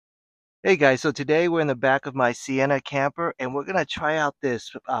Hey guys, so today we're in the back of my Sienna camper and we're gonna try out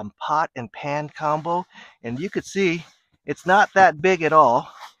this pot and pan combo. And you could see it's not that big at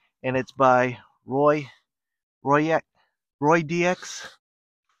all, and it's by Roy ROYDX.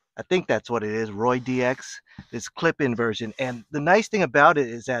 I think that's what it is, ROYDX. This clip-in version. And the nice thing about it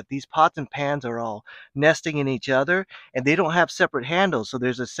is that these pots and pans are all nesting in each other, and they don't have separate handles. So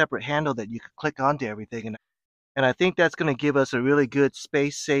there's a separate handle that you can click onto everything. And I think that's going to give us a really good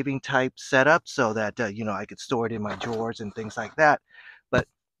space saving type setup so that, I could store it in my drawers and things like that. But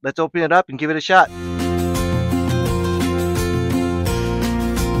let's open it up and give it a shot.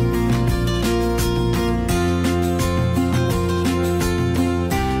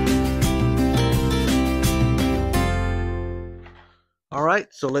 All right,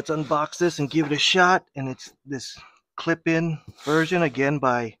 so let's unbox this and give it a shot. And it's this clip-in version, again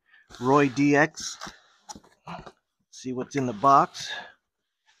by ROYDX. See what's in the box.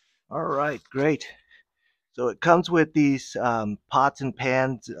 All right, great. So it comes with these pots and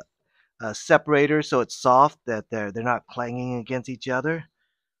pans separators, so it's soft, that they're not clanging against each other.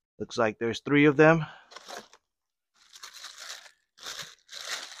 Looks like there's 3 of them.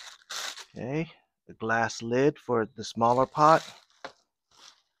 Okay, the glass lid for the smaller pot.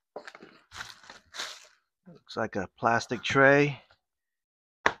 Looks like a plastic tray.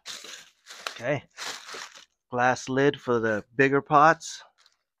 Okay, glass lid for the bigger pots.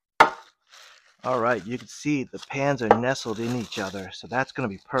 All right, you can see the pans are nestled in each other, so that's going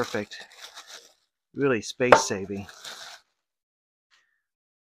to be perfect. Really space saving.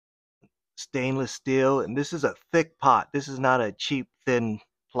 Stainless steel, and this is a thick pot. This is not a cheap, thin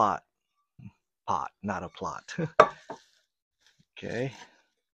pot, not a plot. Okay.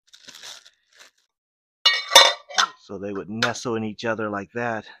 So they would nestle in each other like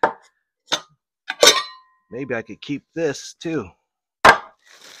that. Maybe I could keep this too.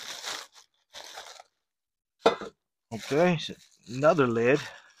 Okay, so another lid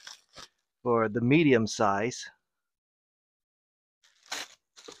for the medium size.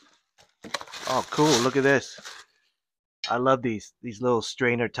 Oh, cool, look at this. I love these little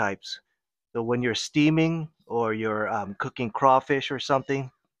strainer types. So when you're steaming or you're cooking crawfish or something,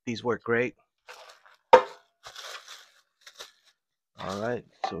 these work great. All right,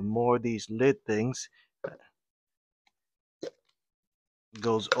 so more of these lid things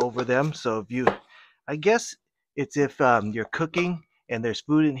goes over them. So if you, I guess it's if you're cooking and there's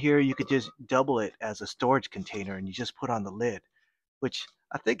food in here, you could just double it as a storage container and you just put on the lid, which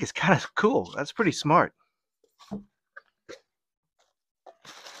I think is kind of cool. That's pretty smart.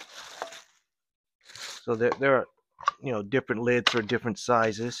 So there are, different lids for different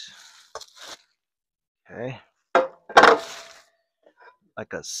sizes. Okay.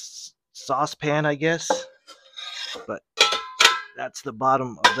 Like a saucepan, I guess. But that's the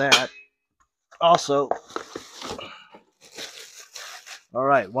bottom of that. Also, all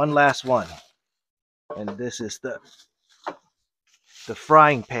right, one last one. And this is the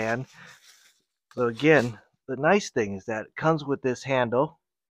frying pan. So again, the nice thing is that it comes with this handle.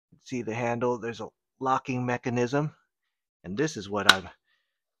 See the handle, there's a locking mechanism. And this is what I've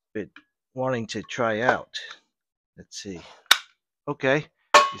been wanting to try out. Let's see. Okay,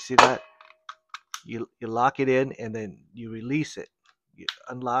 you see that? You lock it in and then you release it. You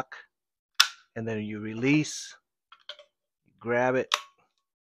unlock and then you release, you grab it,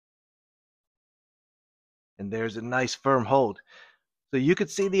 and there's a nice firm hold. So you could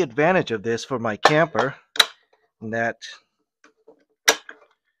see the advantage of this for my camper, in that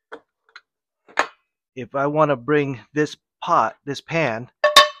if I want to bring this pan,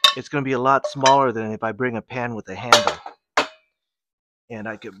 it's going to be a lot smaller than if I bring a pan with a handle. And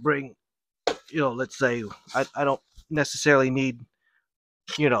I could bring, let's say I don't necessarily need,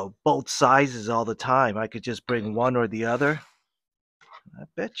 both sizes all the time. I could just bring one or the other. I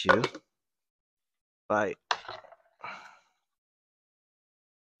bet you if I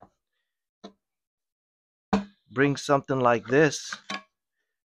bring something like this,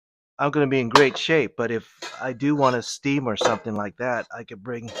 I'm going to be in great shape. But if I do want to steam or something like that, I could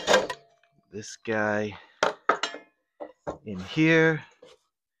bring this guy in here,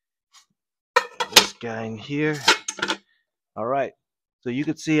 this guy in here. All right, so you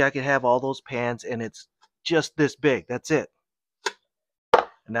can see I can have all those pans and it's just this big. That's it.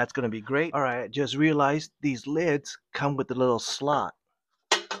 And that's going to be great. All right, I just realized these lids come with a little slot.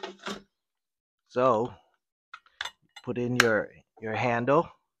 So put in your handle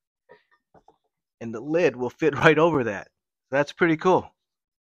and the lid will fit right over that. That's pretty cool.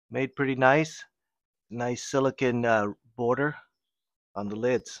 Made pretty nice. Nice silicone border on the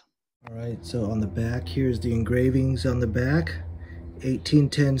lids. All right, so on the back, here's the engravings on the back.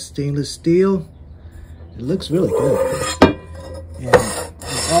 1810 stainless steel. It looks really good. And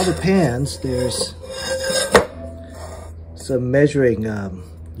in all the pans, there's some measuring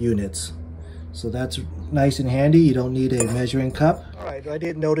units. So that's nice and handy. You don't need a measuring cup. All right, I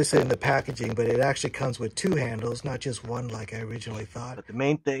didn't notice it in the packaging, but it actually comes with 2 handles, not just one like I originally thought. But the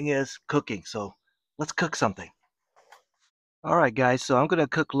main thing is cooking, so let's cook something. All right, guys, so I'm gonna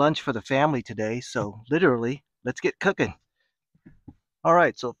cook lunch for the family today, so literally, let's get cooking. All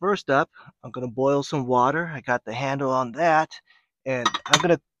right, so first up, I'm gonna boil some water. I got the handle on that, and I'm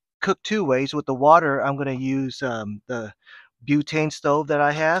gonna cook 2 ways. With the water, I'm gonna use the butane stove that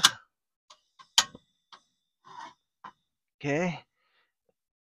I have. Okay,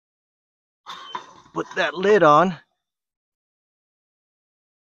 put that lid on,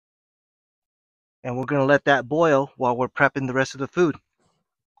 and we're gonna let that boil while we're prepping the rest of the food.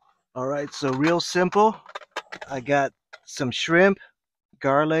 All right, so real simple. I got some shrimp,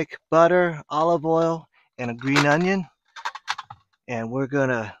 garlic, butter, olive oil, and a green onion, and we're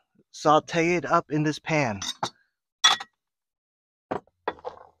gonna saute it up in this pan.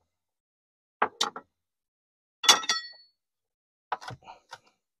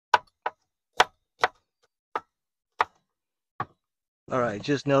 All right,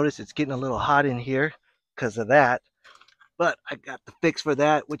 just notice it's getting a little hot in here because of that, but I got the fix for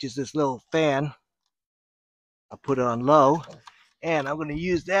that, which is this little fan. I'll put it on low, and I'm gonna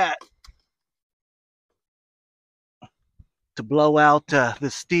use that to blow out the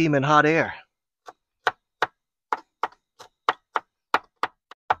steam and hot air.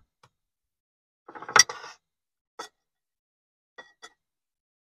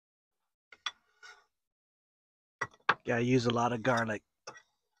 Gotta use a lot of garlic.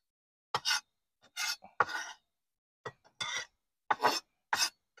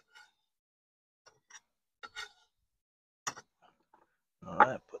 All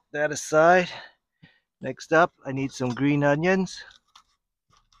right, put that aside. Next up, I need some green onions.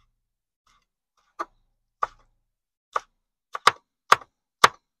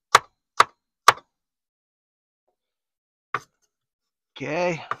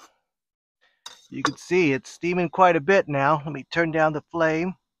 Okay, you can see it's steaming quite a bit now. Let me turn down the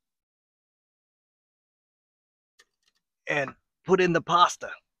flame and put in the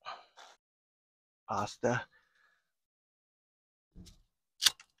pasta. Pasta.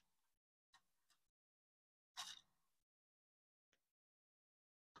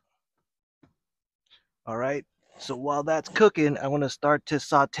 All right, so while that's cooking, I want to start to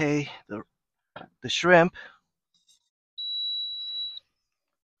saute the shrimp.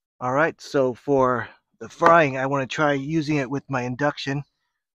 All right, so for the frying, I want to try using it with my induction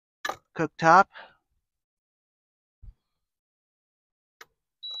cooktop.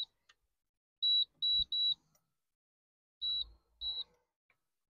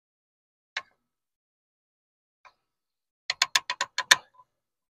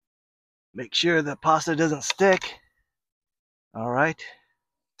 Make sure the pasta doesn't stick. All right,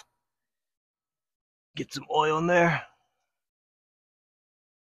 get some oil in there.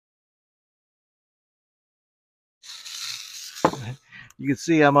 You can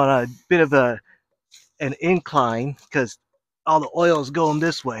see I'm on a bit of an incline because all the oil is going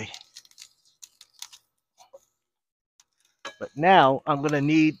this way. But now I'm going to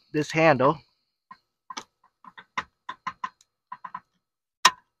need this handle.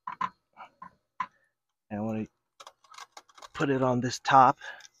 And I want to put it on this top.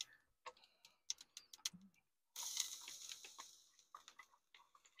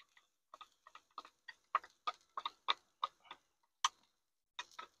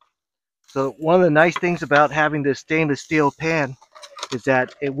 So one of the nice things about having this stainless steel pan is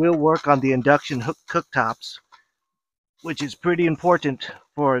that it will work on the induction cooktops, which is pretty important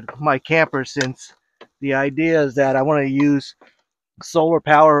for my camper, since the idea is that I want to use solar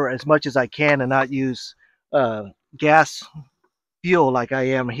power as much as I can and not use gas fuel like I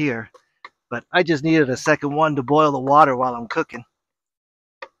am here. But I just needed a second one to boil the water while I'm cooking.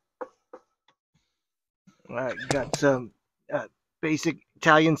 All right, got some basic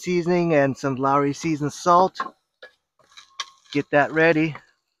Italian seasoning and some Lowry seasoned salt. Get that ready.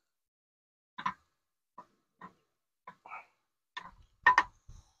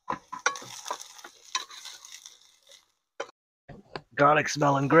 Garlic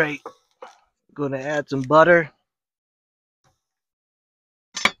smelling great. Going to add some butter.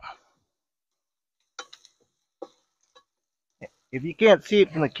 If you can't see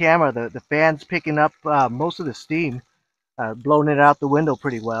it from the camera, the fan's picking up most of the steam, blowing it out the window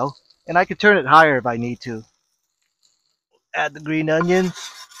pretty well. And I could turn it higher if I need to. Add the green onions.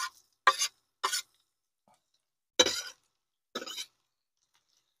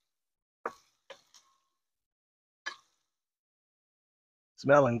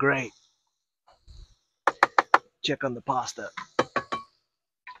 Smelling great. Check on the pasta.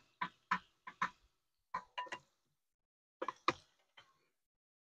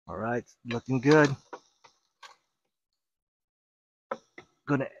 All right, looking good.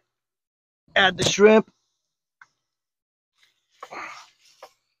 Gonna add the shrimp.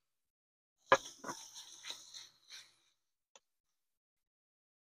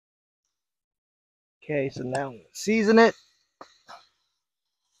 Okay, so now season it.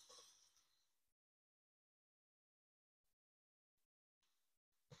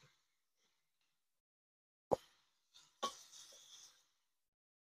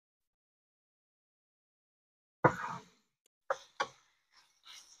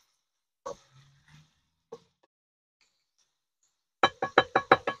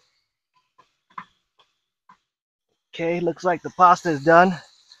 Okay, looks like the pasta is done.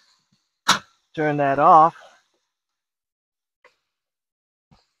 Turn that off.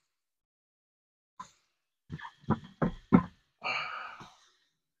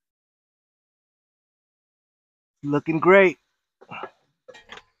 Looking great.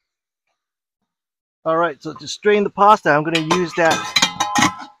 All right, so to strain the pasta, I'm going to use that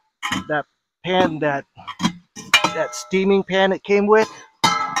pan, that steaming pan it came with.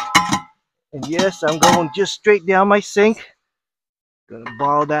 And yes, I'm going just straight down my sink. Gonna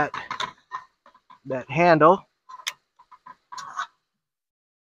borrow that handle.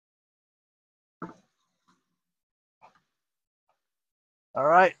 All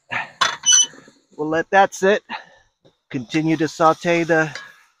right, we'll let that sit. Continue to saute the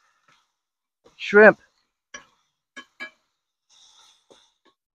shrimp.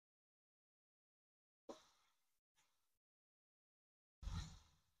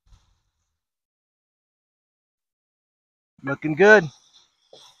 Looking good.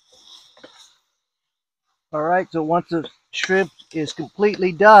 All right, so once the shrimp is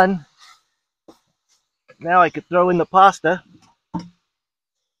completely done, now I could throw in the pasta.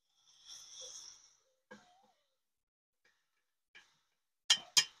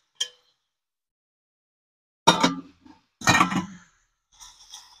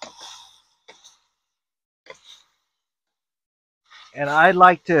 And I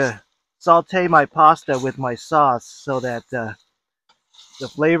like to saute my pasta with my sauce so that the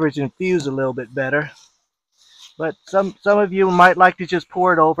flavors infuse a little bit better. But some of you might like to just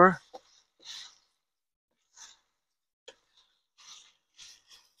pour it over.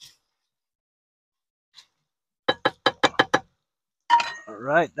 All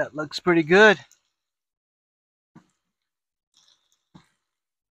right, that looks pretty good.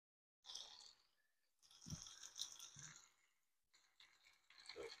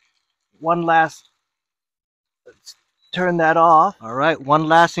 One last, let's turn that off. All right, one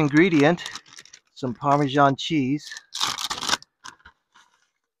last ingredient, some Parmesan cheese.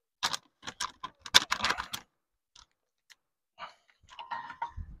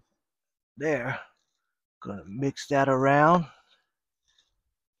 There, gonna mix that around.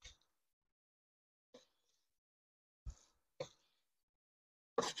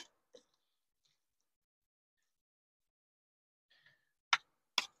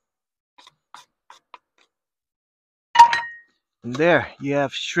 And there, you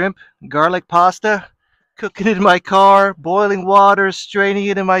have shrimp, garlic pasta, cooking it in my car, boiling water, straining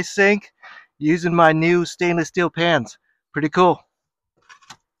it in my sink, using my new stainless steel pans. Pretty cool.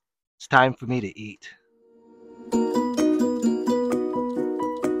 It's time for me to eat.